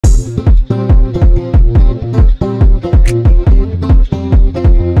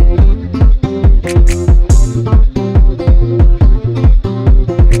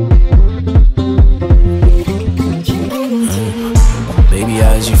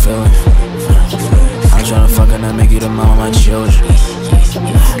feeling? I'm tryna fuck and I make you the mom of my children.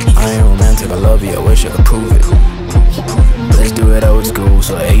 I ain't romantic, I love you, I wish I could prove it. Let's do it old school,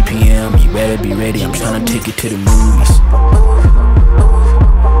 so 8 p.m. you better be ready, I'm tryna take you to the movies.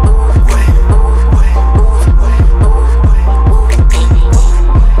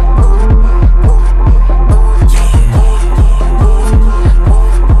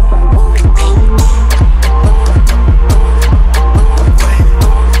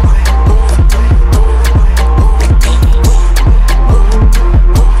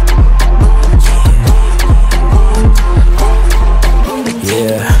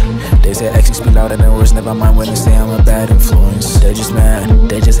 They say exes speak louder than words, never mind when they say I'm a bad influence. They just mad,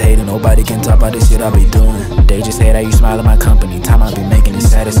 they just hating, nobody can talk about this shit I be doing. They just hate how you smile at my company, time I be making it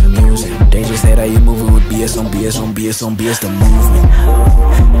sad, it's amusing. They just hate how you moving with BS on BS on BS on BS, the movement.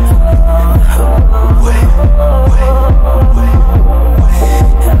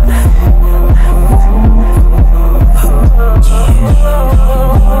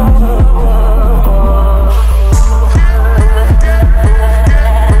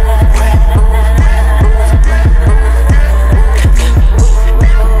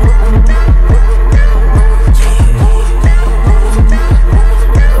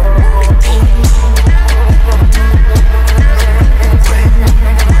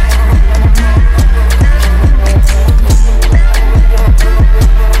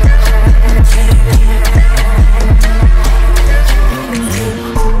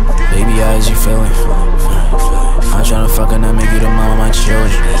 I'm tryna fuck and I make you the mom of my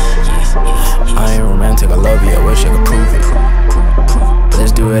children. I ain't romantic, I love you, I wish I could prove it.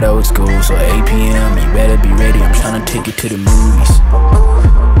 Let's do it old school, so 8 p.m. you better be ready, I'm tryna take you to the movies.